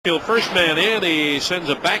First man in, he sends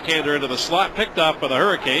a backhander into the slot, picked off by the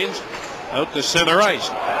Hurricanes, out to center ice.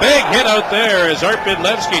 Big hit out there as Art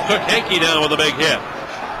Bidlevsky took Henke down with a big hit.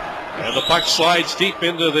 And the puck slides deep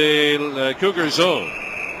into the Cougar zone.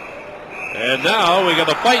 And now we got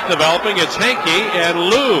a fight developing. It's Henke and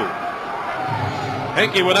Loo.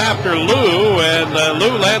 Henke went after Loo, and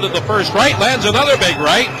Loo landed the first right, lands another big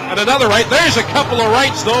right, and another right. There's a couple of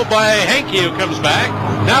rights, though, by Henke, who comes back.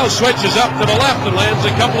 Now switches up to the left and lands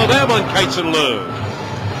a couple of them on Kyzen Loo.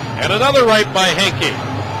 And another right by Henke.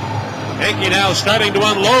 Henke now starting to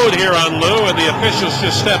unload here on Loo, and the officials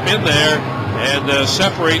just step in there and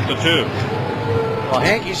separate the two. Well,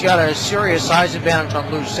 Henke's got a serious size advantage on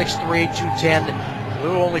Loo, 6'3", 210.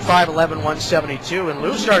 Loo only 5'11", 172, and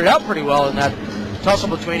Loo started out pretty well in that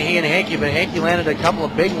tussle between he and Henke, but Henke landed a couple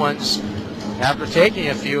of big ones after taking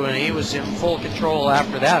a few, and he was in full control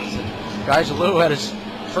after that. Kyzen Loo had his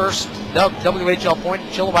first WHL point in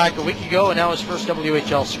Chilliwack a week ago, and now his first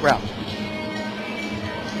WHL scrap.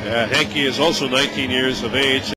 Henke is also 19 years of age.